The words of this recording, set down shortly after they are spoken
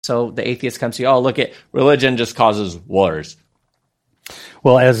So the atheist comes to you, look at religion just causes wars.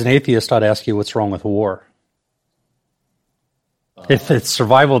 Well, as an atheist, I'd ask you what's wrong with war. If it's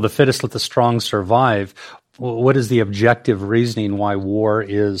survival of the fittest, let the strong survive, what is the objective reasoning why war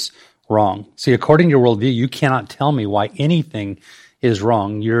is wrong? See, according to your worldview, you cannot tell me why anything is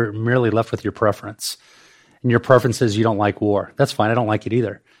wrong. You're merely left with your preference. And your preference is you don't like war. That's fine. I don't like it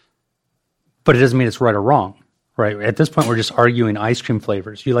either. But it doesn't mean it's right or wrong, right? At this point, we're just arguing ice cream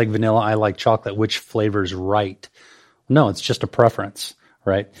flavors. You like vanilla, I like chocolate. Which flavor is right? No, it's just a preference,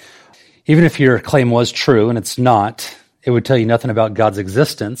 right? Even if your claim was true, and it's not, it would tell you nothing about God's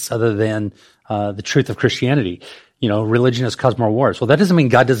existence other than the truth of Christianity. Religion has caused more wars. Well, that doesn't mean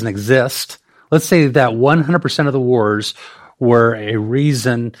God doesn't exist. Let's say that 100% of the wars were a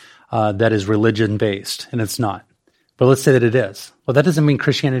reason that is religion-based, and it's not. But let's say that it is. Well, that doesn't mean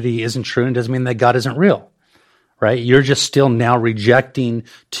Christianity isn't true, and doesn't mean that God isn't real, right? You're just still now rejecting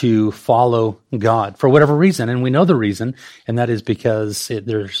to follow God for whatever reason, and we know the reason, and that is because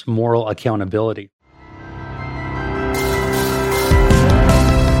there's moral accountability.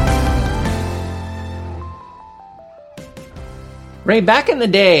 Ray, back in the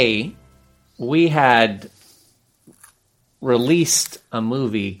day, we had released a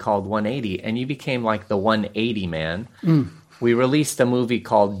movie called 180, and you became like the 180 man. We released a movie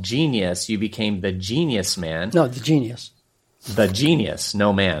called Genius. You became the Genius Man. No, the Genius. The Genius,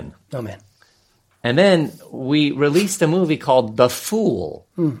 no man. No man. And then we released a movie called The Fool.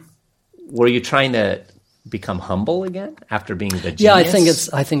 Were you trying to become humble again after being the genius? Yeah, I think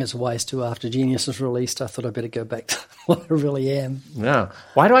it's wise to. After Genius was released, I thought I'd better go back to what I really am. Yeah.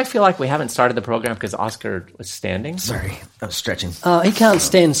 Why do I feel like we haven't started the program because Oscar was standing? Sorry, I was stretching. He can't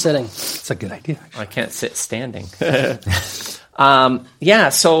stand sitting. It's a good idea. I can't sit standing. So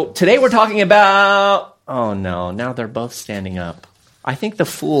today we're talking about... Oh, no. Now they're both standing up. I think The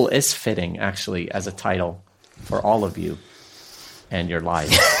Fool is fitting, actually, as a title for all of you and your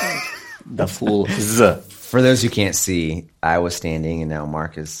lives. The Fool. For those who can't see, I was standing and now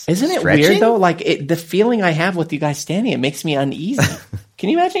Mark is Isn't it stretching? weird, though? Like, the feeling I have with you guys standing, it makes me uneasy. Can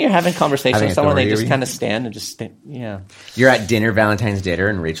you imagine you're having a conversation with someone, they just kind of stand and just stand? Yeah. You're at dinner, Valentine's dinner,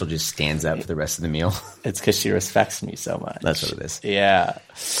 and Rachel just stands up for the rest of the meal. It's because she respects me so much. That's what it is. Yeah.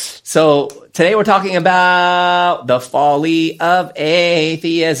 So today we're talking about the folly of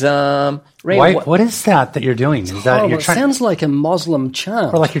atheism. Ray, what is that you're doing? Is that it sounds like a Muslim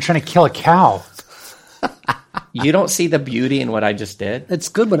chant. Or like you're trying to kill a cow. You don't see the beauty in what I just did? It's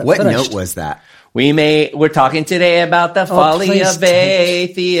good when it What finished. note was that? We're talking today about the folly of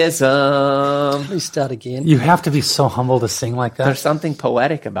atheism. Please start again. You have to be so humble to sing like that. There's something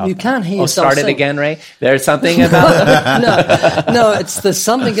poetic about You that. can't hear yourself Start it sing. again, Ray. There's something about... There's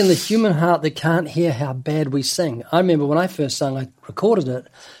something in the human heart that can't hear how bad we sing. I remember when I first sang, I recorded it,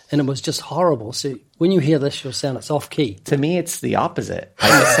 and it was just horrible. So when you hear this, you'll sound it's off key. To me, it's the opposite. I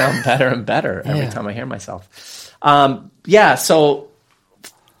just sound better and better every time I hear myself. So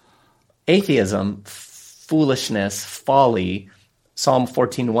atheism, foolishness, folly, Psalm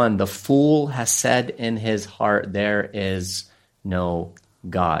 14:1, the fool has said in his heart, there is no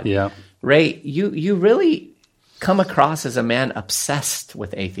God. Yeah. Ray, you really come across as a man obsessed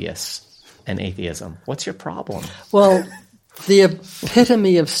with atheists and atheism. What's your problem? Well, the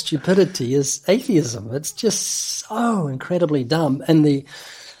epitome of stupidity is atheism. It's just so incredibly dumb. And the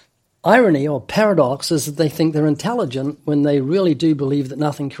irony or paradox is that they think they're intelligent when they really do believe that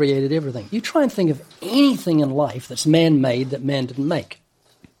nothing created everything. You try and think of anything in life that's man-made that man didn't make.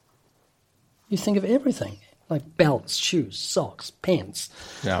 You think of everything, like belts, shoes, socks, pants,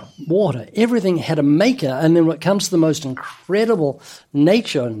 water. Everything had a maker, and then when it comes to the most incredible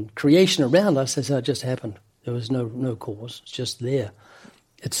nature and creation around us, they say it just happened. There was no cause. It's just there.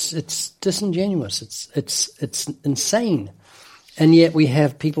 It's disingenuous. It's insane. And yet we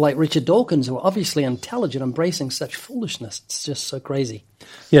have people like Richard Dawkins who are obviously intelligent embracing such foolishness. It's just so crazy.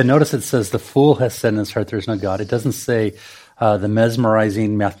 Yeah, notice it says the fool has said in his heart there's no God. It doesn't say the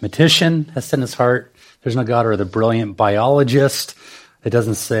mesmerizing mathematician has said in his heart there's no God, or the brilliant biologist. It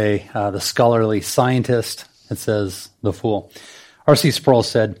doesn't say the scholarly scientist. It says the fool. R.C. Sproul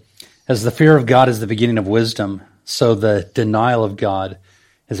said, as the fear of God is the beginning of wisdom, so the denial of God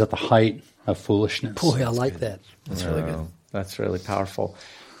is at the height of foolishness. Boy, I like that. That's really good. That's really powerful.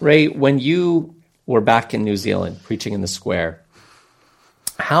 Ray, when you were back in New Zealand preaching in the square,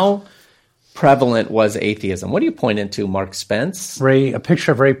 how prevalent was atheism? What do you point into, Mark Spence? Ray, a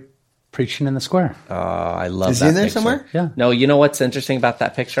picture of Ray preaching in the square. I love Is that he in there picture. somewhere? Yeah. No, you know what's interesting about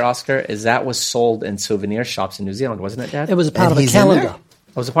that picture, Oscar, is that was sold in souvenir shops in New Zealand, wasn't it, Dad? It was a part And of a he's in calendar. there?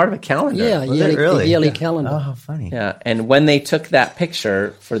 It was a part of a calendar. Yeah, Was it really? the yearly Yeah. calendar. Oh, how funny. Yeah, and when they took that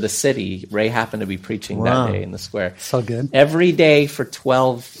picture for the city, Ray happened to be preaching Wow. that day in the square. So good. Every day for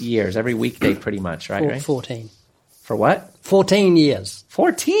 12 years, every weekday pretty much, right, Ray? 14. For what? 14 years.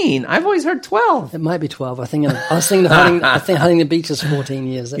 14? I've always heard 12. It might be 12. I was thinking hunting the beach is 14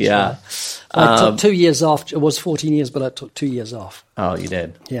 years. That's Yeah. right. I took 2 years off. It was 14 years, but I took 2 years off. Oh, you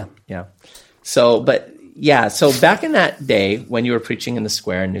did? Yeah. Yeah. So back in that day when you were preaching in the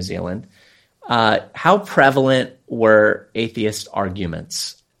square in New Zealand, how prevalent were atheist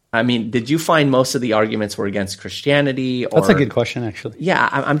arguments? I mean, did you find most of the arguments were against Christianity? Or, That's a good question, actually. Yeah,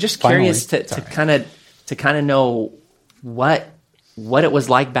 I'm just Finally. curious to kind of know what it was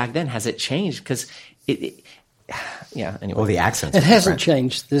like back then. Has it changed? Because yeah. Anyway, Well, the accents. It are hasn't different.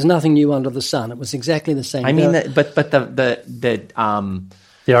 changed. There's nothing new under the sun. It was exactly the same. I mean, The- but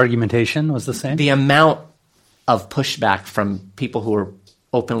The argumentation was the same. the amount of pushback from people who were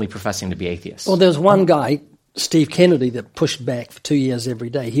openly professing to be atheists. Well, there's one guy, Steve Kennedy, that pushed back for 2 years every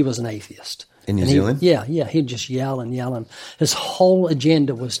day. He was an atheist. In New And Zealand? Yeah. He'd just yell and yell. And his whole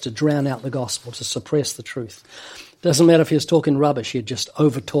agenda was to drown out the gospel, to suppress the truth. Doesn't matter if he was talking rubbish, he'd just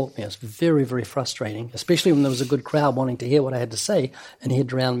over-talk me. It's very, very frustrating, especially when there was a good crowd wanting to hear what I had to say, and he'd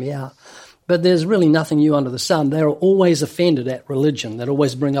drown me out. But there's really nothing new under the sun. They're always offended at religion. They'd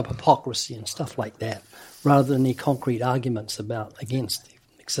always bring up hypocrisy and stuff like that, rather than any concrete arguments against the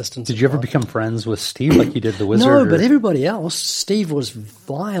existence Did of you ever God. become friends with Steve like you did the wizard? No, or- but everybody else, Steve was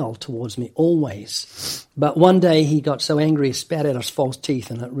vile towards me always. But one day he got so angry he spat out his false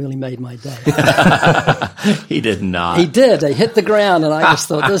teeth, and it really made my day. he did not. He did. He hit the ground, and I just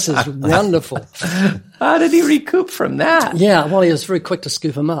thought, this is wonderful. How did he recoup from that? Yeah, well, he was very quick to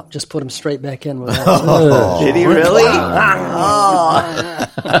scoop him up, just put him straight back in. Without, Did he really?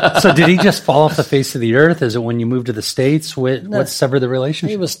 So did he just fall off the face of the earth? Is it when you moved to the States? What severed the He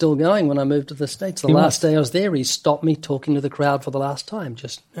relationship? was still going when I moved to the States. The last day I was there, he stopped me talking to the crowd for the last time.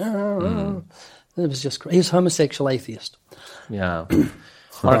 Just, it was just, he was homosexual atheist. Yeah.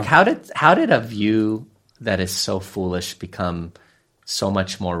 Mark, how did a view that is so foolish become so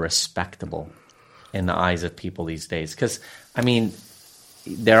much more respectable in the eyes of people these days? Because, I mean,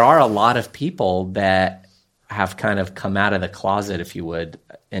 there are a lot of people that have kind of come out of the closet, if you would,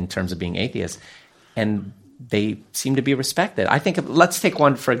 in terms of being atheists, and they seem to be respected. I think, let's take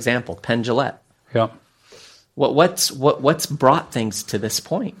one, for example, Penn Jillette. Yeah. What's brought things to this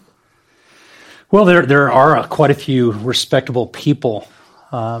point? Well, there are quite a few respectable people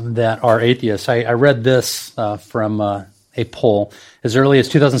that are atheists. I read this from a poll. As early as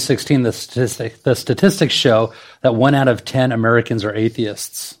 2016, the statistics show that 1 out of 10 Americans are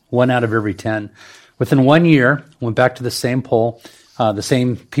atheists. 1 out of every 10. Within 1 year, went back to the same poll, the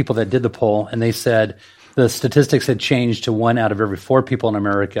same people that did the poll, and they said the statistics had changed to 1 out of every 4 people in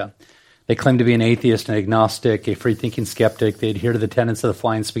America. They claim to be an atheist, an agnostic, a free-thinking skeptic. They adhere to the tenets of the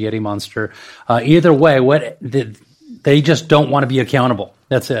flying spaghetti monster. Either way, they just don't want to be accountable.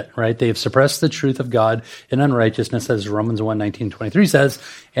 That's it, right? They have suppressed the truth of God in unrighteousness, as Romans 1:19-23 says,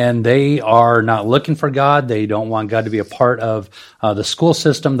 and they are not looking for God. They don't want God to be a part of the school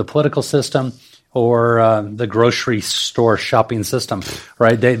system, the political system, or the grocery store shopping system,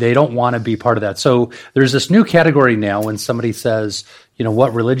 right? They don't want to be part of that. So there's this new category now when somebody says,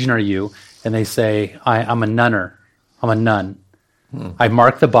 what religion are you? And they say, I'm a nunner. I'm a nun. I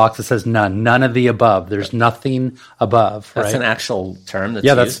mark the box that says none. None of the above. There's nothing above, right? That's an actual term that's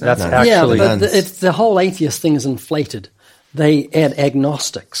Yeah, used. that's None. actually... Yeah, but nuns. it's the whole atheist thing is inflated. They add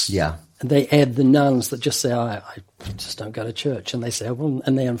agnostics. Yeah. And they add the nuns that just say, I just don't go to church. And they say, well,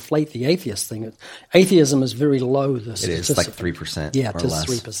 and they inflate the atheist thing. Atheism is very low. It is like 3%. Yeah, or it is less.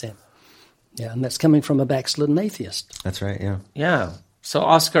 3%. Yeah, and that's coming from a backslidden atheist. That's right. Yeah. Yeah. So,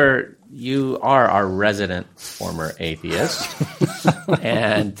 Oscar, you are our resident former atheist.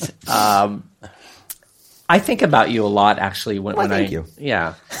 And I think about you a lot, actually. When thank you.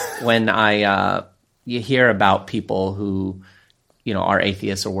 Yeah. When you hear about people who, are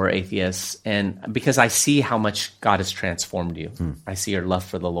atheists or were atheists, and because I see how much God has transformed you. I see your love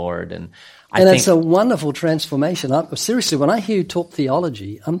for the Lord. And I think it's a wonderful transformation. Seriously, when I hear you talk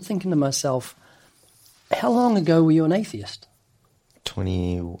theology, I'm thinking to myself, how long ago were you an atheist?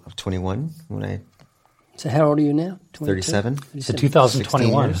 21 when I So how old are you now? 22? 37. So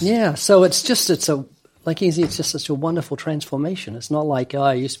 2021. 16 years. Yeah, so it's just such a wonderful transformation. It's not like,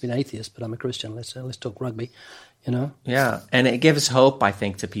 I used to be an atheist, but I'm a Christian. Let's talk rugby, Yeah, and it gives hope, I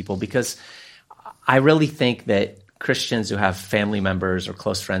think, to people, because I really think that Christians who have family members or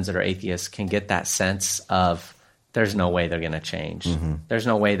close friends that are atheists can get that sense of there's no way they're going to change. There's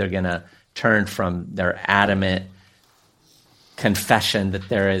no way they're going to turn from their adamant confession that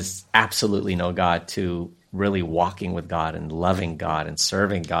there is absolutely no God to really walking with God and loving God and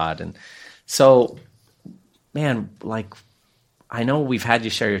serving God. And so, man, like, I know we've had you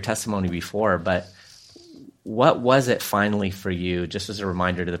share your testimony before, but what was it finally for you, just as a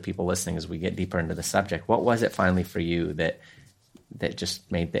reminder to the people listening as we get deeper into the subject, what was it finally for you that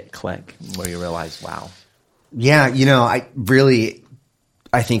just made that click, where you realized, wow? Yeah,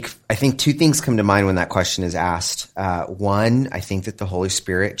 I think two things come to mind when that question is asked. One, I think that the Holy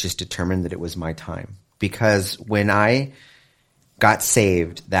Spirit just determined that it was my time. Because when I got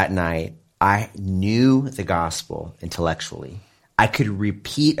saved that night, I knew the gospel intellectually. I could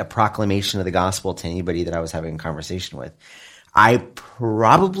repeat a proclamation of the gospel to anybody that I was having a conversation with. I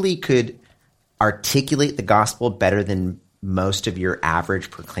probably could articulate the gospel better than most of your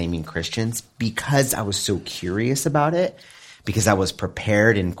average proclaiming Christians because I was so curious about it, because I was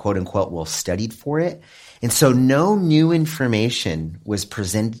prepared and quote unquote well studied for it. And so no new information was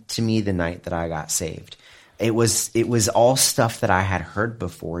presented to me the night that I got saved. It was all stuff that I had heard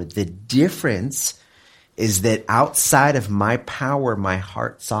before. The difference is that outside of my power, my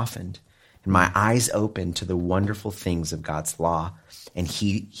heart softened and my eyes opened to the wonderful things of God's law. And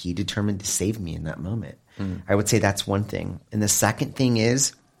he determined to save me in that moment. I would say that's one thing. And the second thing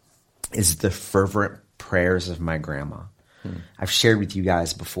is the fervent prayers of my grandma. I've shared with you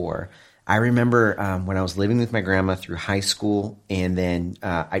guys before. I remember when I was living with my grandma through high school, and then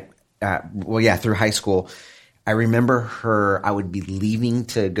through high school, I remember I would be leaving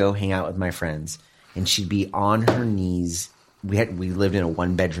to go hang out with my friends, and she'd be on her knees. We lived in a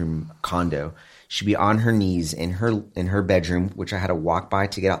 1-bedroom condo. She'd be on her knees in her bedroom, which I had to walk by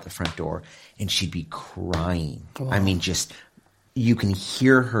to get out the front door, and she'd be crying. Wow. I mean, just you can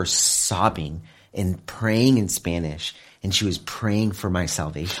hear her sobbing and praying in Spanish. And she was praying for my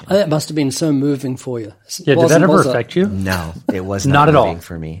salvation. Oh, that must have been so moving for you. Yeah, did that ever affect you? No, it was not at moving all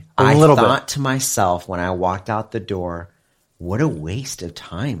for me. I thought to myself when I walked out the door, what a waste of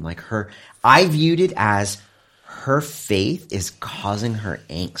time. Like I viewed it as her faith is causing her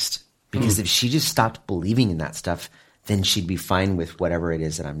angst. Because if she just stopped believing in that stuff, then she'd be fine with whatever it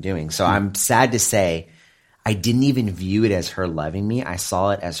is that I'm doing. So I'm sad to say I didn't even view it as her loving me. I saw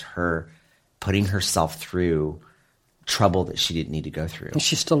it as her putting herself through trouble that she didn't need to go through. Is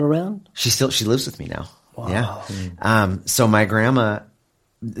she still around? She lives with me now. Wow. Yeah. So my grandma,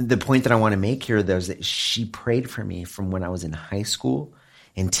 the point that I want to make here though is that she prayed for me from when I was in high school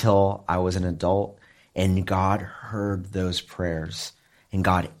until I was an adult, and God heard those prayers and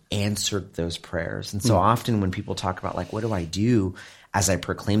God answered those prayers. And so often when people talk about like, what do I do as I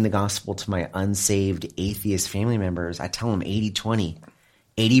proclaim the gospel to my unsaved atheist family members? I tell them 80-20.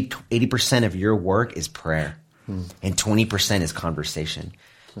 80% of your work is prayer. And 20% is conversation.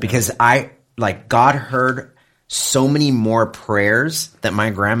 Because God heard so many more prayers that my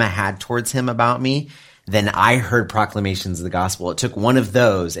grandma had towards him about me than I heard proclamations of the gospel. It took one of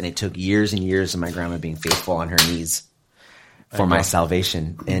those, and it took years and years of my grandma being faithful on her knees for my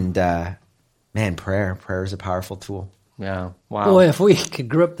salvation. And man, prayer is a powerful tool. Yeah. Wow. Boy, if we could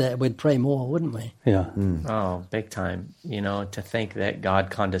grip that, we'd pray more, wouldn't we? Yeah. Oh, big time. To think that God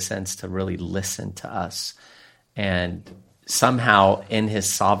condescends to really listen to us and somehow in his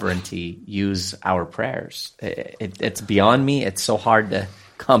sovereignty use our prayers. It's beyond me. It's so hard to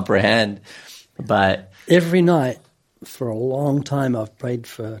comprehend. But every night for a long time I've prayed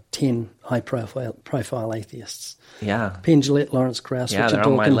for 10 high-profile atheists. Yeah. Penn Jillette, Lawrence Krauss, yeah, Richard they're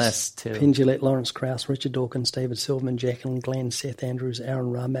Dawkins. On my list too. Penn Jillette, Lawrence Krauss, Richard Dawkins, David Silverman, Jacqueline Glenn, Seth Andrews,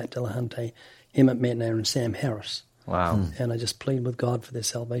 Aaron Ra, Matt Delahunty, Emmett Metner, and Sam Harris. Wow. And I just plead with God for their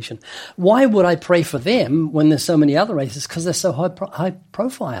salvation. Why would I pray for them when there's so many other atheists? Because they're so high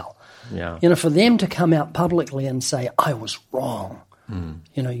profile. Yeah. For them to come out publicly and say, I was wrong,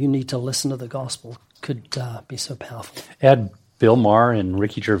 you need to listen to the gospel could be so powerful. Add Bill Maher and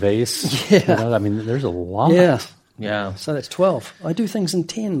Ricky Gervais. Yeah. There's a lot. Yeah. Yeah. So that's 12. I do things in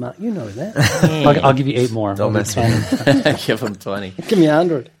 10, Mark. You know that. I'll give you 8 more. Don't mess with me. Give them 20. Give me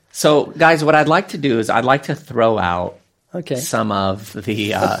 100. So, guys, what I'd like to do is I'd like to throw out some of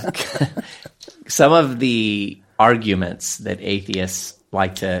the arguments that atheists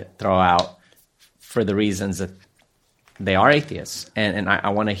like to throw out for the reasons that they are atheists, and I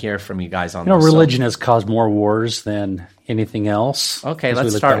want to hear from you guys on this. Religion has caused more wars than anything else. Okay,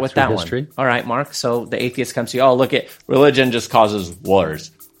 let's start with that history. One. All right, Mark. So the atheist comes to you. Oh, look at religion just causes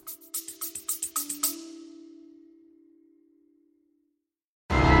wars.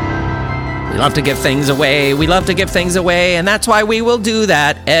 We love to give things away. We love to give things away, and that's why we will do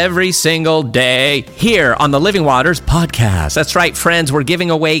that every single day here on the Living Waters podcast. That's right, friends. We're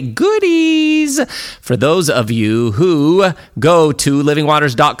giving away goodies freebies. For those of you who go to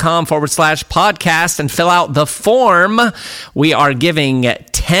livingwaters.com/podcast and fill out the form, we are giving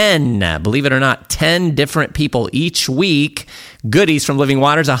 10, believe it or not, 10 different people each week goodies from Living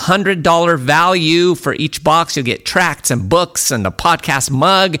Waters, $100 value for each box. You'll get tracts and books and a podcast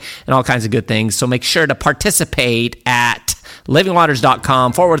mug and all kinds of good things. So make sure to participate at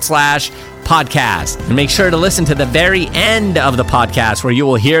livingwaters.com/podcast. And make sure to listen to the very end of the podcast where you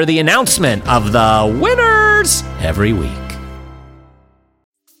will hear the announcement of the winners every week.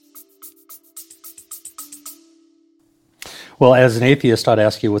 Well, as an atheist, I'd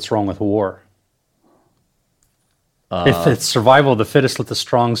ask you, what's wrong with war? If it's survival of the fittest, let the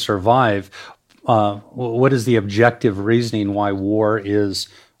strong survive, what is the objective reasoning why war is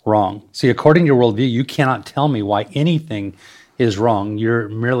wrong? See, according to your worldview, you cannot tell me why anything is wrong. You're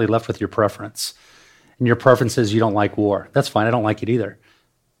merely left with your preference. And your preference is you don't like war. That's fine. I don't like it either.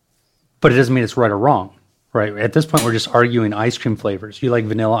 But it doesn't mean it's right or wrong, right? At this point, we're just arguing ice cream flavors. You like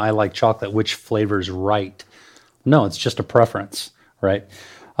vanilla, I like chocolate. Which flavor's right? No, it's just a preference, right?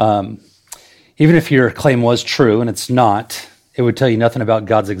 Even if your claim was true, and it's not, it would tell you nothing about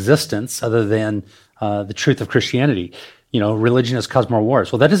God's existence other than the truth of Christianity. You know, religion has caused more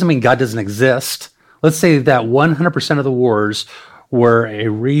wars. Well, that doesn't mean God doesn't exist. Let's say that 100% of the wars were a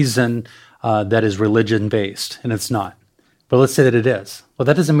reason that is religion-based, and it's not. But let's say that it is. Well,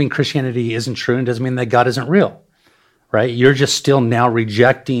 that doesn't mean Christianity isn't true, and doesn't mean that God isn't real, right? You're just still now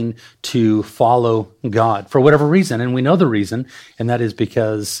rejecting to follow God for whatever reason, and we know the reason, and that is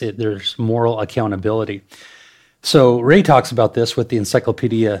because there's moral accountability. So Ray talks about this with the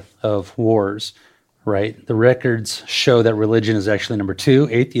Encyclopedia of Wars, right? The records show that religion is actually number 2,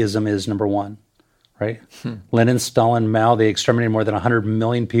 atheism is number 1, right? Lenin, Stalin, Mao, they exterminated more than 100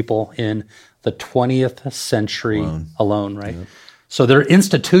 million people in the 20th century alone, right? Yep. So their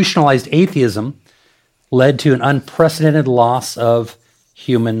institutionalized atheism led to an unprecedented loss of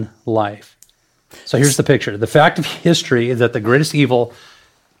human life. So here's the picture. The fact of history is that the greatest evil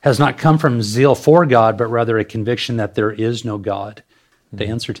has not come from zeal for God, but rather a conviction that there is no God to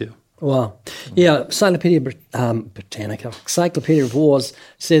answer to. Wow. Yeah, Encyclopedia Britannica, Encyclopedia of Wars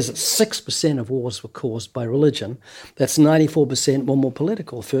says that 6% of wars were caused by religion. That's 94% were more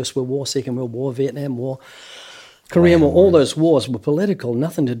political. First World War, Second World War, Vietnam War, Korean War, all those wars were political,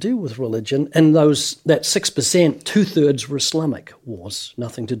 nothing to do with religion. And that 6%, 2/3 were Islamic wars,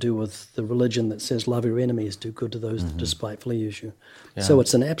 nothing to do with the religion that says love your enemies, do good to those that despitefully use you. Yeah. So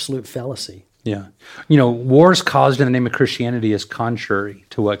it's an absolute fallacy. Yeah. You know, wars caused in the name of Christianity is contrary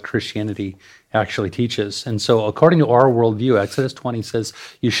to what Christianity actually teaches. And so according to our worldview, Exodus 20 says,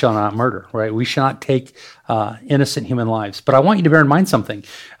 you shall not murder, right? We shall not take innocent human lives. But I want you to bear in mind something.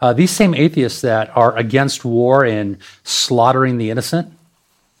 These same atheists that are against war and slaughtering the innocent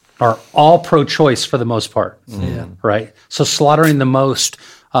are all pro-choice for the most part, right? So slaughtering the most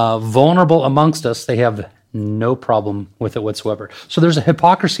vulnerable amongst us, they have no problem with it whatsoever. So there's a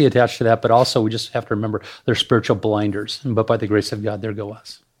hypocrisy attached to that, but also we just have to remember they're spiritual blinders. But by the grace of God, there go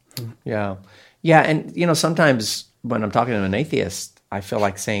us. Yeah. Yeah, and you know, sometimes when I'm talking to an atheist, I feel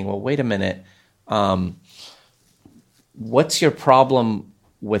like saying, well, wait a minute, what's your problem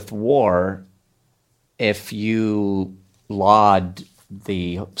with war if you laud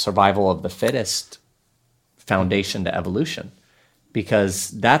the survival of the fittest foundation to evolution?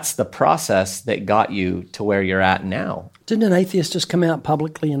 Because that's the process that got you to where you're at now. Didn't an atheist just come out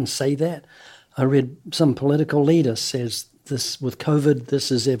publicly and say that? I read some political leader says this with COVID, this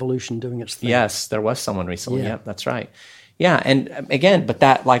is evolution doing its thing. Yes, there was someone recently. Yeah, that's right. Yeah, and again, but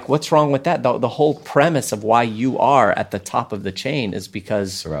that, like, what's wrong with that? The whole premise of why you are at the top of the chain is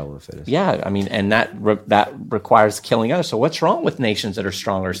because survival of the fittest. Yeah, I mean, and that requires killing others. So what's wrong with nations that are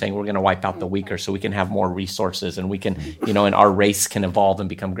stronger saying we're going to wipe out the weaker so we can have more resources and we can, you know, and our race can evolve and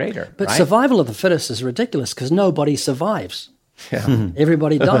become greater? But right? Survival of the fittest is ridiculous because nobody survives. Yeah,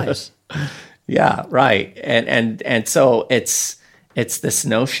 everybody dies. Yeah, right. And so it's this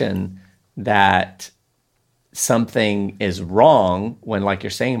notion that something is wrong when, like you're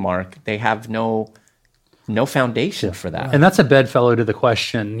saying, Mark, they have no foundation for that. And that's a bedfellow to the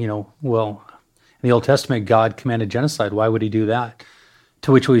question, you know, well, in the Old Testament, God commanded genocide. Why would he do that?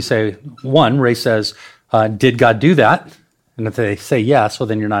 To which we say, one, Ray says, did God do that? And if they say yes, well,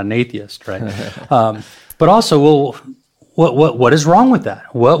 then you're not an atheist, right? But also, well, what is wrong with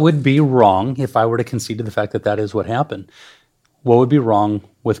that? What would be wrong if I were to concede to the fact that that is what happened? What would be wrong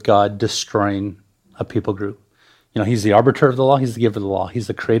with God destroying a people group? He's the arbiter of the law. He's the giver of the law. He's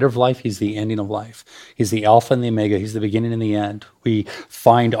the creator of life. He's the ending of life. He's the Alpha and the Omega. He's the beginning and the end. We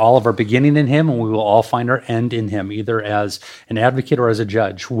find all of our beginning in him, and we will all find our end in him, either as an advocate or as a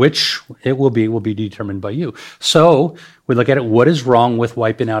judge. Which it will be determined by you. So we look at it, what is wrong with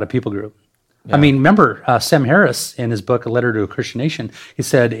wiping out a people group? Yeah. I mean, remember Sam Harris in his book, A Letter to a Christian Nation, he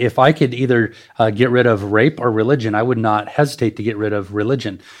said, if I could either get rid of rape or religion, I would not hesitate to get rid of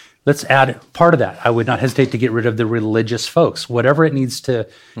religion. Let's add part of that. I would not hesitate to get rid of the religious folks. Whatever it needs to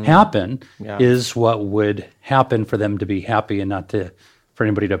happen is what would happen for them to be happy, and not for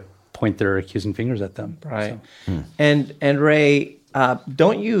anybody to point their accusing fingers at them. Right. So. And Ray,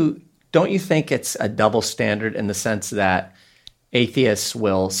 don't you think it's a double standard in the sense that atheists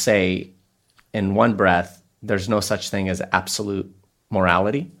will say in one breath, there's no such thing as absolute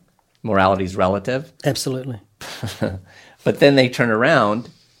morality. Morality is relative. Absolutely. But then they turn around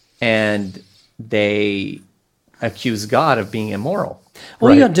and they accuse God of being immoral.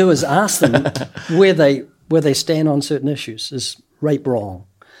 All you got to do is ask them where they stand on certain issues. Is rape wrong?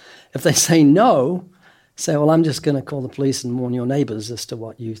 If they say no, say, well, I'm just going to call the police and warn your neighbors as to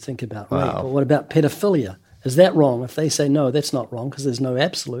what you think about rape. Or what about pedophilia? Is that wrong? If they say no, that's not wrong because there's no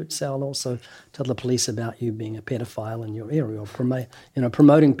absolute. So I'll also tell the police about you being a pedophile in your area or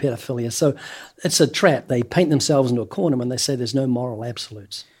promoting pedophilia. So it's a trap. They paint themselves into a corner when they say there's no moral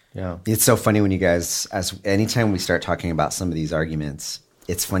absolutes. Yeah, it's so funny when you guys, anytime we start talking about some of these arguments,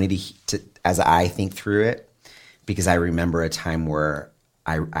 it's funny to as I think through it, because I remember a time where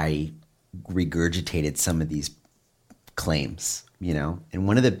I regurgitated some of these claims, and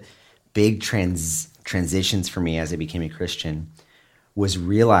one of the big transitions for me as I became a Christian was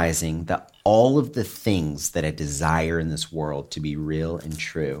realizing that all of the things that I desire in this world to be real and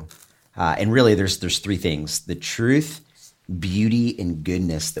true, and really there's three things: the truth, beauty, and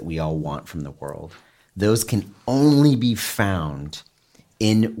goodness that we all want from the world. Those can only be found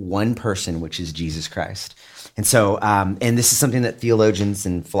in one person, which is Jesus Christ. And so, and this is something that theologians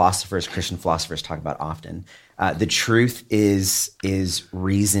and philosophers, Christian philosophers, talk about often. The truth is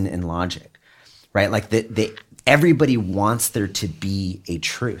reason and logic, right? Like everybody wants there to be a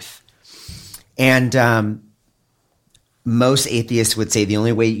truth. And most atheists would say the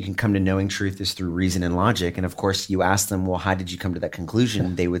only way you can come to knowing truth is through reason and logic. And of course, you ask them, well, how did you come to that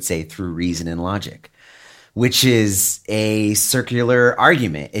conclusion? They would say through reason and logic, which is a circular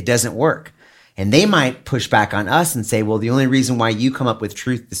argument. It doesn't work. And they might push back on us and say, well, the only reason why you come up with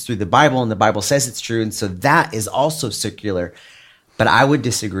truth is through the Bible, and the Bible says it's true. And so that is also circular. But I would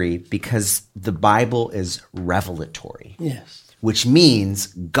disagree, because the Bible is revelatory. Yes. Which means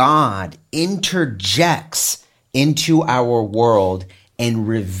God interjects into our world and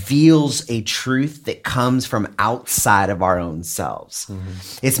reveals a truth that comes from outside of our own selves.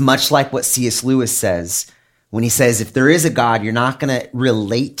 Mm-hmm. It's much like what C.S. Lewis says when he says, if there is a God, you're not going to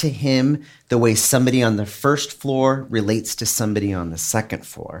relate to him the way somebody on the first floor relates to somebody on the second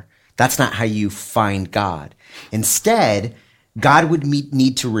floor. That's not how you find God. Instead, God would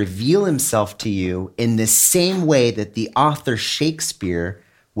need to reveal himself to you in the same way that the author Shakespeare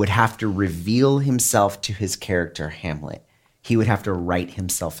would have to reveal himself to his character Hamlet. He would have to write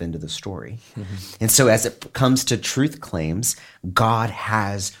himself into the story. Mm-hmm. And so as it comes to truth claims, God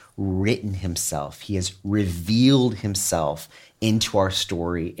has written himself. He has revealed himself into our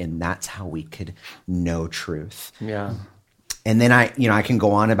story, and that's how we could know truth. Yeah. And then I can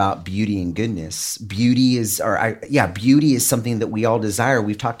go on about beauty and goodness. Beauty is something that we all desire.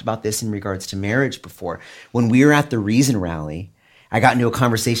 We've talked about this in regards to marriage before. When we were at the Reason Rally, I got into a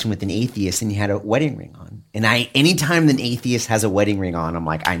conversation with an atheist, and he had a wedding ring on. And anytime an atheist has a wedding ring on, I'm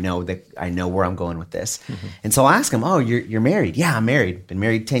like, I know where I'm going with this. Mm-hmm. And so I'll ask him, oh, you're married? Yeah, I'm married. Been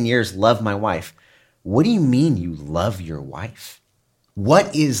married 10 years, love my wife. What do you mean you love your wife?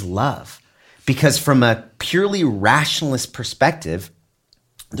 What is love? Because from a purely rationalist perspective,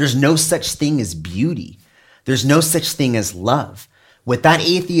 there's no such thing as beauty. There's no such thing as love. What that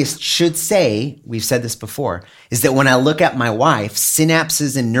atheist should say, we've said this before, is that when I look at my wife,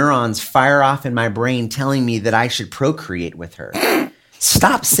 synapses and neurons fire off in my brain telling me that I should procreate with her.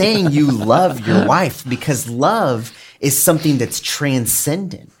 Stop saying you love your wife, because love is something that's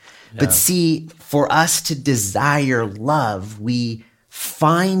transcendent. Yeah. But see, for us to desire love, we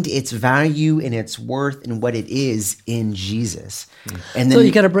find its value and its worth and what it is in Jesus. And then, so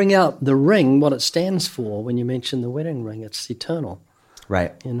you got to bring out the ring, what it stands for. When you mention the wedding ring, it's eternal.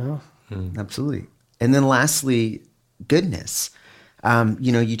 Right. Absolutely. And then lastly, goodness.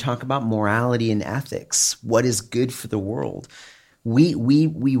 You talk about morality and ethics. What is good for the world? We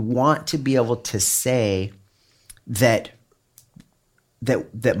want to be able to say that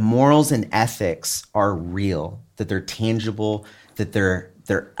morals and ethics are real, that they're tangible, that they're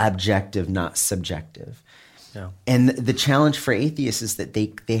objective, not subjective. Yeah. And the challenge for atheists is that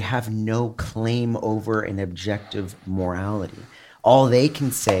they have no claim over an objective morality. All they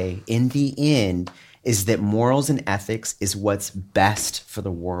can say in the end is that morals and ethics is what's best for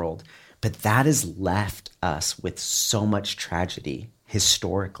the world. But that has left us with so much tragedy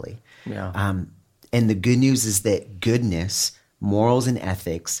historically. Yeah. And the good news is that goodness, morals and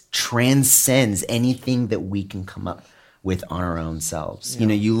ethics transcends anything that we can come up with on our own selves. Yeah.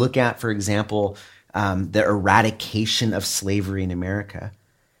 You look at, for example, the eradication of slavery in America.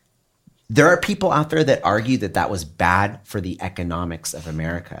 There are people out there that argue that that was bad for the economics of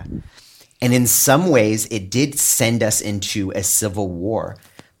America. And in some ways, it did send us into a civil war.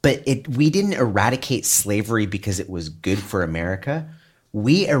 But we didn't eradicate slavery because it was good for America.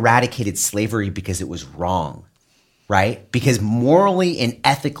 We eradicated slavery because it was wrong, right? Because morally and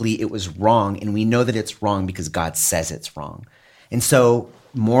ethically it was wrong, and we know that it's wrong because God says it's wrong. And so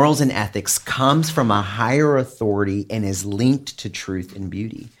morals and ethics comes from a higher authority and is linked to truth and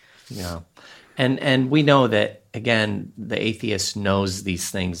beauty. Yeah. And we know that, again, the atheist knows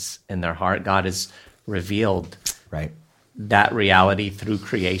these things in their heart. God has revealed Right. that reality through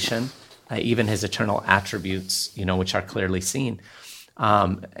creation, even his eternal attributes, which are clearly seen,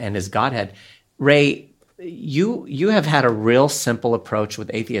 and his Godhead. Ray, you have had a real simple approach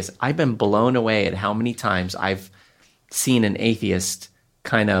with atheists. I've been blown away at how many times I've seen an atheist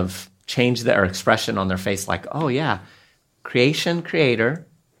kind of change their expression on their face, like, oh yeah, creation, creator,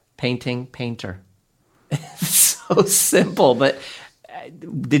 painting, painter. It's so simple, but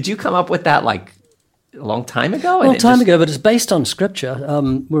did you come up with that like a long time ago? A long time ago, but it's based on Scripture,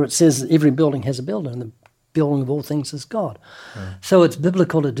 where it says every building has a builder, and the building of all things is God. So it's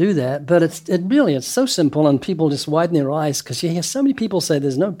biblical to do that, but it's so simple, and people just widen their eyes because you hear so many people say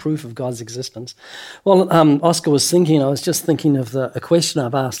there's no proof of God's existence. Well, Oscar was thinking, I was just thinking of a question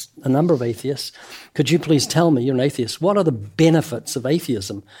I've asked a number of atheists. Could you please tell me, you're an atheist, what are the benefits of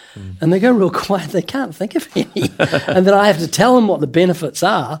atheism? And they go real quiet, they can't think of any. And then I have to tell them what the benefits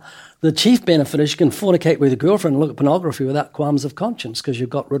are. The chief benefit is you can fornicate with your girlfriend and look at pornography without qualms of conscience because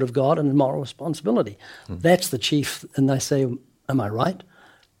you've got rid of God and moral responsibility. That's the chief. And they say, am I right?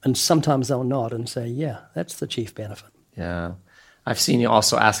 And sometimes they'll nod and say, yeah, that's the chief benefit. Yeah. I've seen you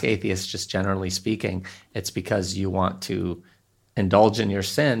also ask atheists, just generally speaking, it's because you want to indulge in your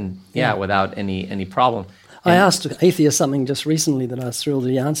sin, without any problem. I asked an atheist something just recently that I was thrilled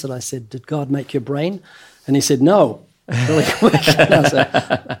he answered. I said, did God make your brain? And he said, no. Really quick.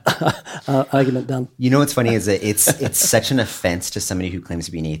 Argument done. You know what's funny is that it's such an offense to somebody who claims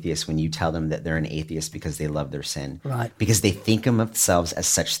to be an atheist when you tell them that they're an atheist because they love their sin. Right. Because they think of themselves as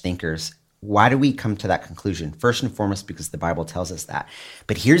such thinkers. Why do we come to that conclusion? First and foremost, because the Bible tells us that.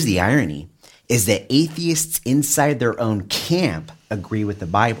 But here's the irony, is that atheists inside their own camp agree with the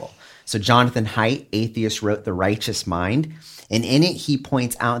Bible. So Jonathan Haidt, atheist, wrote The Righteous Mind. And in it, he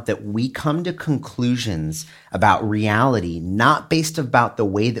points out that we come to conclusions about reality, not based about the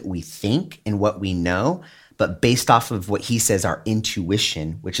way that we think and what we know, but based off of what he says our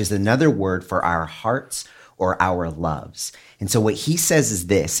intuition, which is another word for our hearts or our loves. And so what he says is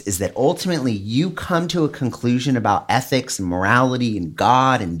this, is that ultimately you come to a conclusion about ethics and morality and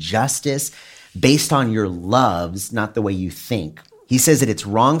God and justice based on your loves, not the way you think. He says that it's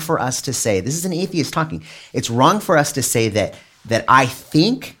wrong for us to say, this is an atheist talking, it's wrong for us to say that I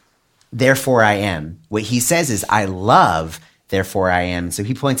think, therefore I am. What he says is I love, therefore I am. So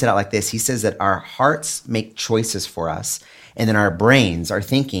he points it out like this. He says that our hearts make choices for us, and then our brains, our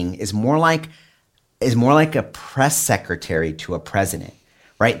thinking, is more like a press secretary to a president,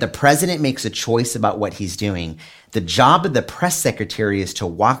 right? The president makes a choice about what he's doing. The job of the press secretary is to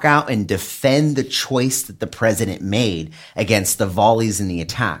walk out and defend the choice that the president made against the volleys and the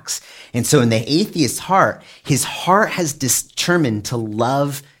attacks. And so in the atheist's heart, his heart has determined to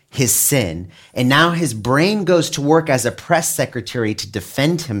love his sin. And now his brain goes to work as a press secretary to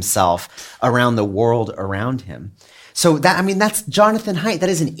defend himself around the world around him. So that's Jonathan Haidt. That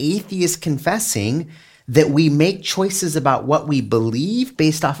is an atheist confessing that we make choices about what we believe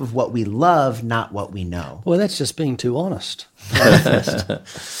based off of what we love, not what we know. Well, that's just being too honest.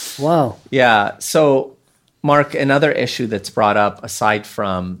 Wow. Yeah. So, Mark, another issue that's brought up aside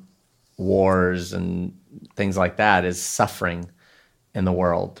from wars and things like that is suffering in the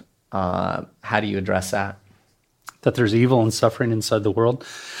world. How do you address that? That there's evil and suffering inside the world.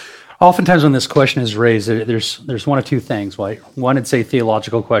 Oftentimes when this question is raised, there's one of two things. Right? One, it's a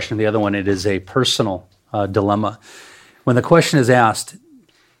theological question. The other one, it is a personal dilemma. When the question is asked,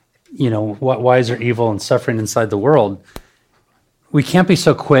 why is there evil and suffering inside the world? We can't be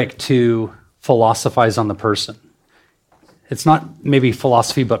so quick to philosophize on the person. it's not maybe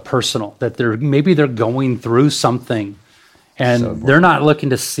philosophy, but personal, that maybe they're going through something and they're not looking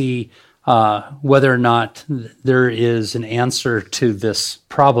to see whether or not there is an answer to this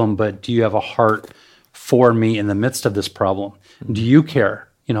problem, but do you have a heart for me in the midst of this problem? Do you care,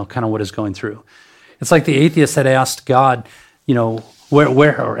 kind of what is going through? It's like the atheist that asked God,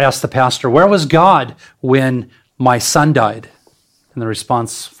 or asked the pastor, where was God when my son died? And the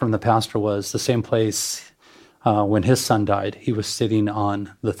response from the pastor was the same place when his son died. He was sitting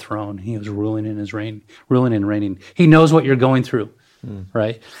on the throne. He was ruling and reigning. He knows what you're going through,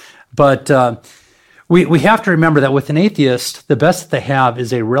 right? But we have to remember that with an atheist, the best that they have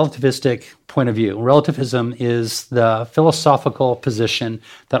is a relativistic point of view. Relativism is the philosophical position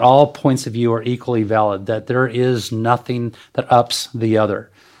that all points of view are equally valid, that there is nothing that ups the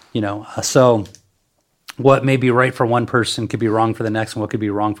other. So what may be right for one person could be wrong for the next, and what could be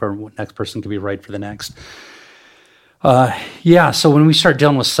wrong for the next person could be right for the next. So when we start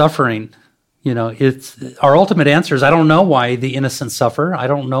dealing with suffering, it's our ultimate answer is I don't know why the innocent suffer. I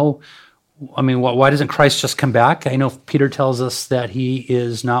don't know. I mean, why doesn't Christ just come back? I know Peter tells us that he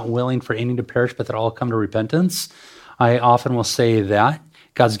is not willing for any to perish, but that all come to repentance. I often will say that.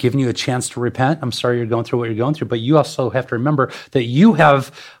 God's given you a chance to repent. I'm sorry you're going through what you're going through, but you also have to remember that you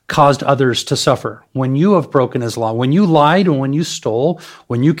have caused others to suffer. When you have broken his law, when you lied, and when you stole,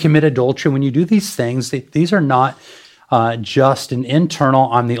 when you commit adultery, when you do these things, these are not just an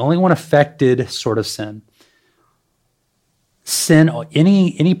internal, I'm the only one affected sort of sin. Sin,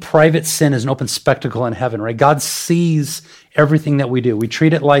 any private sin is an open spectacle in heaven, right? God sees everything that we do. We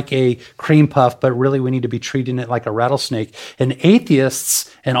treat it like a cream puff, but really we need to be treating it like a rattlesnake. And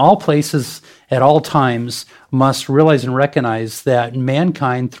atheists in all places at all times must realize and recognize that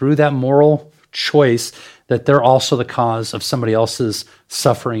mankind, through that moral choice, that they're also the cause of somebody else's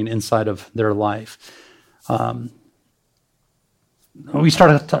suffering inside of their life. We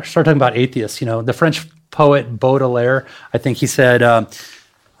start talking about atheists. The French poet Baudelaire, I think he said,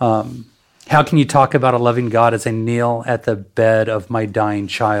 how can you talk about a loving God as I kneel at the bed of my dying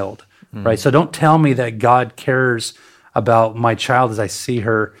child? Right? So don't tell me that God cares about my child as I see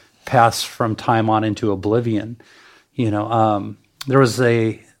her pass from time on into oblivion. There was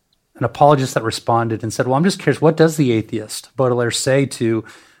an apologist that responded and said, well, I'm just curious, what does the atheist, Baudelaire, say to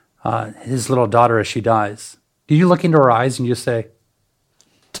his little daughter as she dies? Do you look into her eyes and you just say,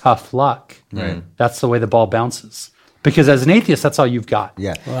 tough luck? Right. That's the way the ball bounces. Because as an atheist, that's all you've got.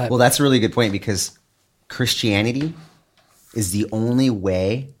 Yeah. Right. Well, that's a really good point, because Christianity is the only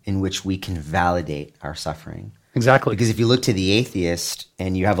way in which we can validate our suffering. Exactly. Because if you look to the atheist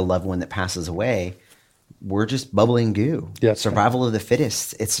and you have a loved one that passes away, we're just bubbling goo. Yeah, Survival of the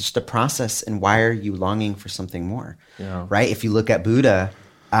fittest. It's just a process. And why are you longing for something more? Yeah. Right? If you look at Buddha,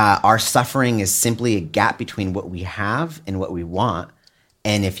 our suffering is simply a gap between what we have and what we want.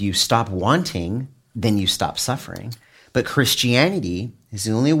 And if you stop wanting, then you stop suffering. But Christianity is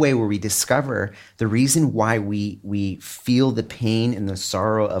the only way where we discover the reason why we feel the pain and the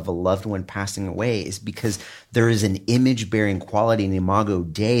sorrow of a loved one passing away is because there is an image-bearing quality, an imago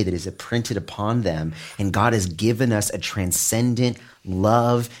Dei, that is imprinted upon them. And God has given us a transcendent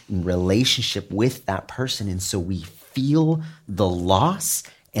love and relationship with that person. And so we feel the loss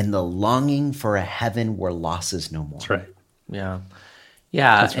and the longing for a heaven where loss is no more. That's right. Yeah.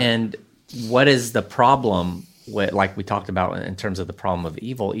 Yeah. Right. And what is the problem with, like we talked about in terms of the problem of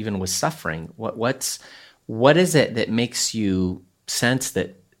evil, even with suffering? What is it that makes you sense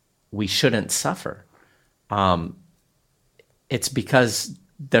that we shouldn't suffer? It's because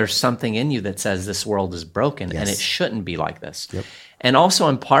there's something in you that says this world is broken and it shouldn't be like this. Yep. And also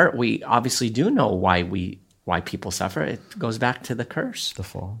in part, we obviously do know why people suffer. It goes back to the curse.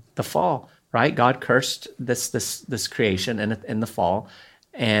 The fall, right? God cursed this creation in the fall.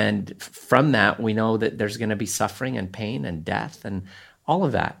 And from that, we know that there's going to be suffering and pain and death and all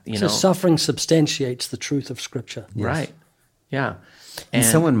of that. So suffering substantiates the truth of Scripture. Yes. Right. Yeah. And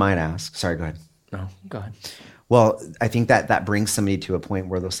someone might ask, sorry, go ahead. No, go ahead. Well, I think that brings somebody to a point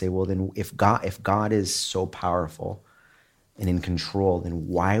where they'll say, well, then if God is so powerful and in control, then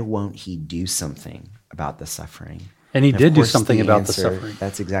why won't he do something about the suffering? And he did do something about the suffering.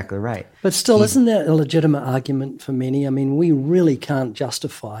 That's exactly right. But still, isn't that a legitimate argument for many? I mean, we really can't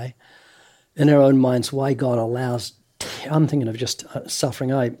justify in our own minds why God allows, I'm thinking of just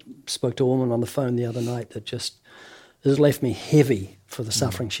suffering. I spoke to a woman on the phone the other night that just has left me heavy for the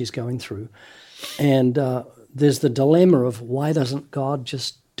suffering she's going through. And there's the dilemma of why doesn't God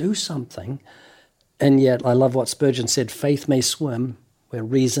just do something? And yet I love what Spurgeon said, faith may swim where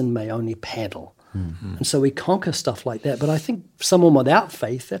reason may only paddle. And so we conquer stuff like that. But I think someone without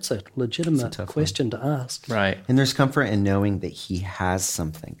faith, that's a legitimate question to ask. Right. And there's comfort in knowing that he has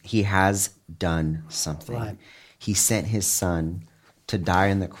something. He has done something. Right. He sent his son to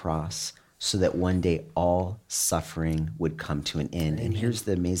die on the cross so that one day all suffering would come to an end. Amen. And here's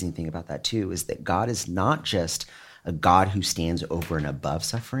the amazing thing about that too, is that God is not just a God who stands over and above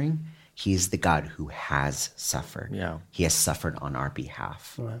suffering. He's the God who has suffered. Yeah. He has suffered on our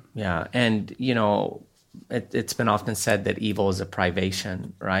behalf. Right. Yeah. And, you know, it's been often said that evil is a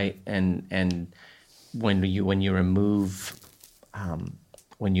privation, right? And when you remove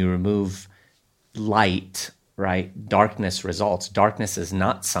light, right, darkness results. Darkness is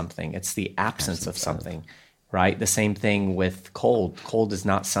not something. It's the absence of something, right? The same thing with cold. Cold is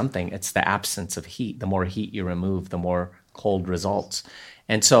not something. It's the absence of heat. The more heat you remove, the more cold results.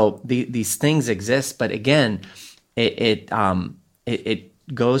 And so these things exist, but again, it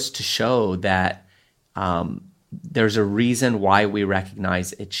goes to show that there's a reason why we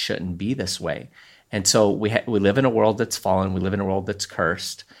recognize it shouldn't be this way. And so we live in a world that's fallen. We live in a world that's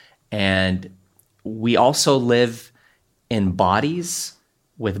cursed, and we also live in bodies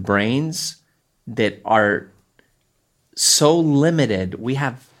with brains that are so limited. We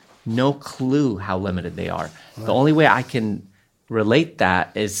have no clue how limited they are. Right. The only way I can relate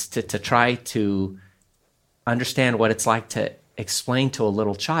that is to try to understand what it's like to explain to a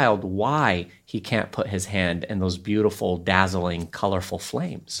little child why he can't put his hand in those beautiful, dazzling, colorful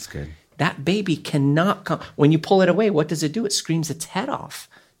flames. That's good. That baby cannot come. When you pull it away, what does it do? It screams its head off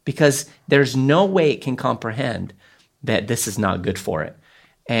because there's no way it can comprehend that this is not good for it.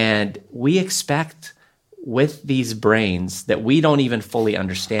 And we expect with these brains that we don't even fully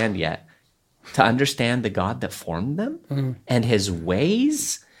understand yet to understand the God that formed them and his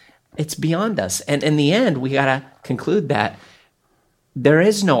ways. It's beyond us. And in the end, we got to conclude that there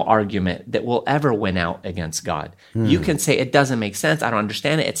is no argument that will ever win out against God. You can say, it doesn't make sense. I don't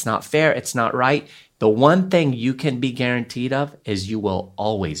understand it. It's not fair. It's not right. The one thing you can be guaranteed of is you will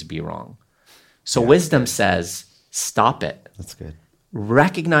always be wrong. So wisdom says, stop it. That's good.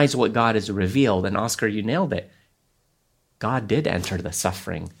 Recognize what God has revealed. And Oscar, you nailed it. God did enter the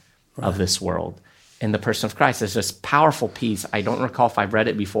suffering of this world in the person of Christ. There's this powerful piece. I don't recall if I've read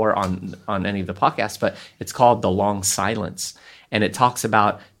it before on any of the podcasts, but it's called The Long Silence. And it talks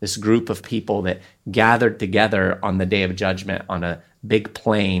about this group of people that gathered together on the day of judgment on a big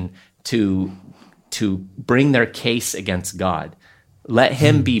plain to bring their case against God. Let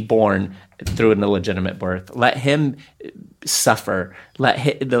him be born through an illegitimate birth. Let him suffer. Let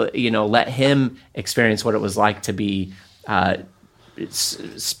him experience what it was like to be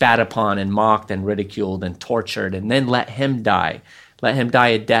spat upon and mocked and ridiculed and tortured, and then let him die. Let him die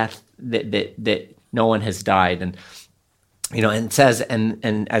a death that no one has died. And and it says,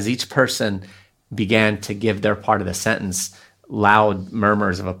 and as each person began to give their part of the sentence, loud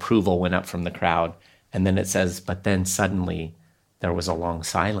murmurs of approval went up from the crowd. And then it says, but then suddenly there was a long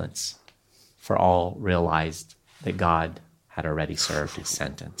silence, for all realized that God had already served his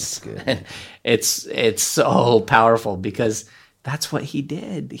sentence. That's good. And it's so powerful because that's what he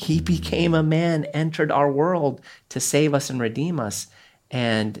did. He became a man, entered our world to save us and redeem us,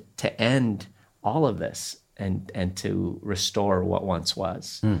 and to end all of this and to restore what once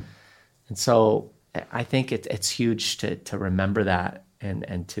was. And so I think it's huge to remember that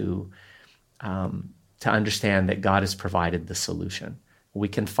and to understand that God has provided the solution. We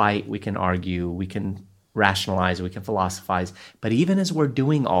can fight, we can argue, we can rationalize, we can philosophize, but even as we're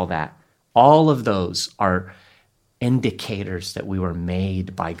doing all that, all of those are indicators that we were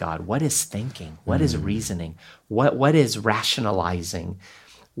made by God. What is thinking? What is reasoning? What is rationalizing?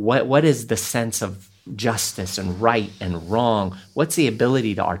 What is the sense of justice and right and wrong? What's the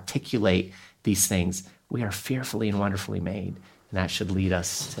ability to articulate these things? We are fearfully and wonderfully made, and that should lead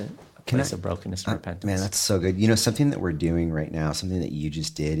us to a place of brokenness and repentance. Man, that's so good. Something that we're doing right now, something that you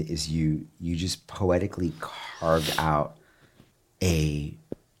just did, is you just poetically carved out a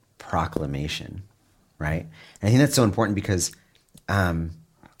proclamation, right? And I think that's so important because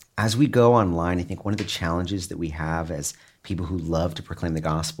as we go online, I think one of the challenges that we have as people who love to proclaim the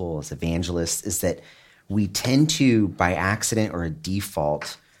gospel, as evangelists, is that we tend to, by accident or a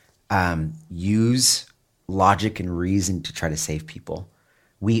default, use logic and reason to try to save people.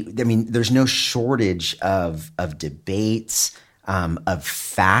 There's no shortage of debates, of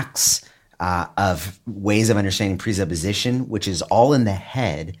facts, of ways of understanding presupposition, which is all in the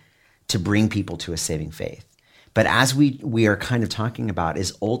head to bring people to a saving faith. But as we are kind of talking about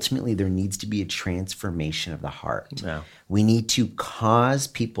is ultimately there needs to be a transformation of the heart. Yeah. We need to cause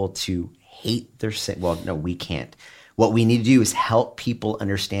people to hate their sin. Well, no, we can't. What we need to do is help people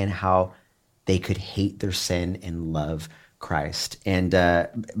understand how they could hate their sin and love Christ. And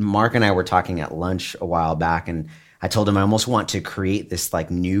Mark and I were talking at lunch a while back, and I told him I almost want to create this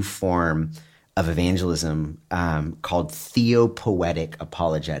like new form of evangelism called theopoetic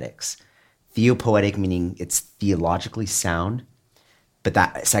apologetics. Theopoetic meaning it's theologically sound, but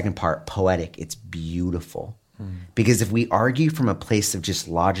that second part, poetic, it's beautiful. Because if we argue from a place of just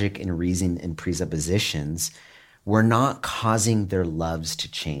logic and reason and presuppositions, we're not causing their loves to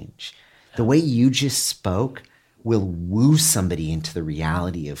change. The way you just spoke will woo somebody into the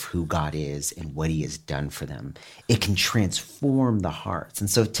reality of who God is and what he has done for them. It can transform the hearts. And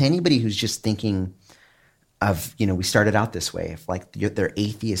so to anybody who's just thinking of, we started out this way, if like their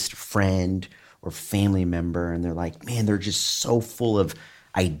atheist friend or family member, and they're like, man, they're just so full of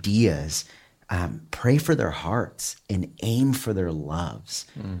ideas, pray for their hearts and aim for their loves.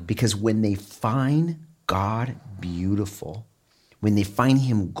 Because when they find God beautiful, when they find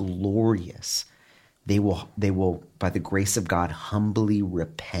him glorious, they will, by the grace of God, humbly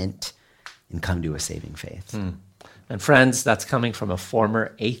repent and come to a saving faith. And friends, that's coming from a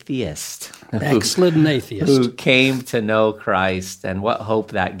former atheist. Excellent atheist. Who came to know Christ, and what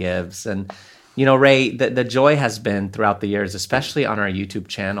hope that gives. And, Ray, the joy has been throughout the years, especially on our YouTube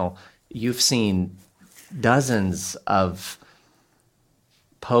channel, you've seen dozens of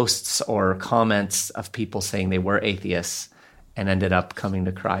posts or comments of people saying they were atheists and ended up coming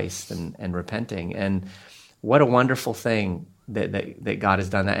to Christ and repenting. And what a wonderful thing that God has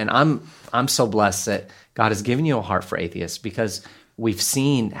done that. And I'm so blessed that God has given you a heart for atheists, because we've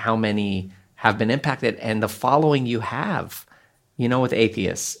seen how many have been impacted, and the following you have, with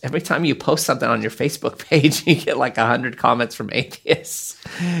atheists. Every time you post something on your Facebook page, you get like 100 comments from atheists,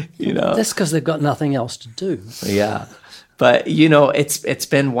 That's because they've got nothing else to do. Yeah. But, it's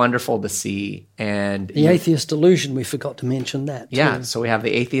been wonderful to see. And The Atheist Delusion, we forgot to mention that too. Yeah, so we have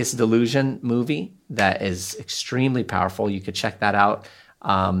the Atheist Delusion movie that is extremely powerful. You could check that out.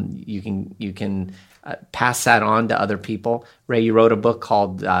 You can pass that on to other people. Ray, you wrote a book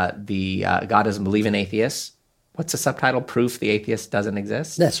called God Doesn't Believe in Atheists. What's the subtitle? Proof the Atheist Doesn't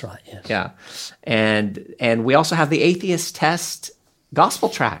Exist? That's right, yes. Yeah. And we also have the Atheist Test Gospel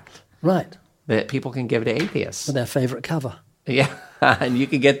Tract. Right. That people can give to atheists. With our favorite cover. Yeah, and you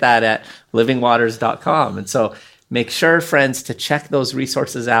can get that at livingwaters.com. And so make sure, friends, to check those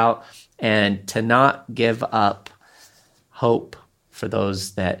resources out and to not give up hope for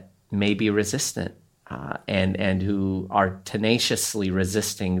those that may be resistant and who are tenaciously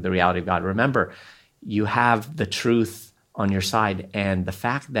resisting the reality of God. Remember, you have the truth on your side, and the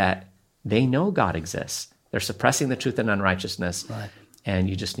fact that they know God exists. They're suppressing the truth in unrighteousness. Right. And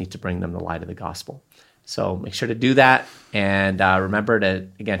you just need to bring them the light of the gospel. So make sure to do that. And remember to,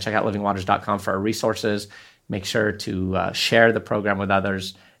 again, check out livingwaters.com for our resources. Make sure to share the program with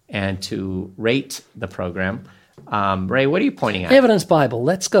others and to rate the program. Ray, what are you pointing at? Evidence Bible.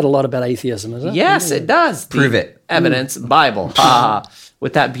 That's got a lot about atheism, is it? Yes, it does. Prove it. Evidence Bible.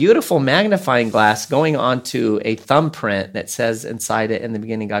 With that beautiful magnifying glass going onto a thumbprint that says inside it, in the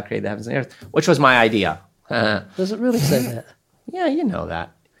beginning God created the heavens and the earth, which was my idea. Does it really say that? Yeah, you know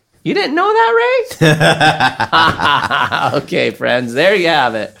that. You didn't know that, Ray? Okay, friends, there you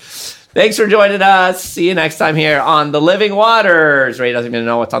have it. Thanks for joining us. See you next time here on The Living Waters. Ray doesn't even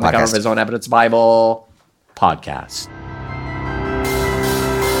know what's on the cover of his own Evidence Bible podcast.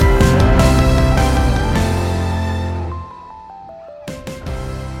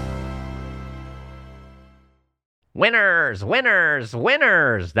 Winners, winners,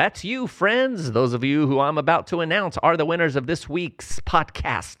 winners. That's you, friends. Those of you who I'm about to announce are the winners of this week's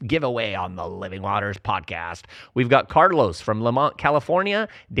podcast giveaway on the Living Waters podcast. We've got Carlos from Lamont, California,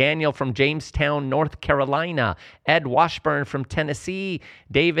 Daniel from Jamestown, North Carolina, Ed Washburn from Tennessee,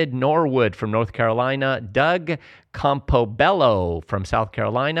 David Norwood from North Carolina, Doug Campobello from South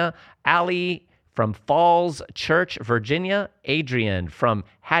Carolina, Ali from Falls Church, Virginia, Adrian from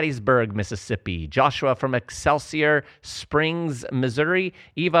Hattiesburg, Mississippi, Joshua from Excelsior Springs, Missouri,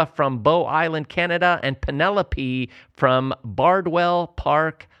 Eva from Bow Island, Canada, and Penelope from Bardwell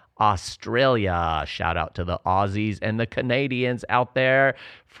Park, Australia. Shout out to the Aussies and the Canadians out there.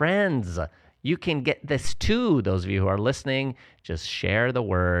 Friends, you can get this too. Those of you who are listening, just share the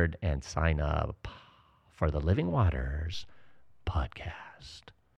word and sign up for the Living Waters podcast.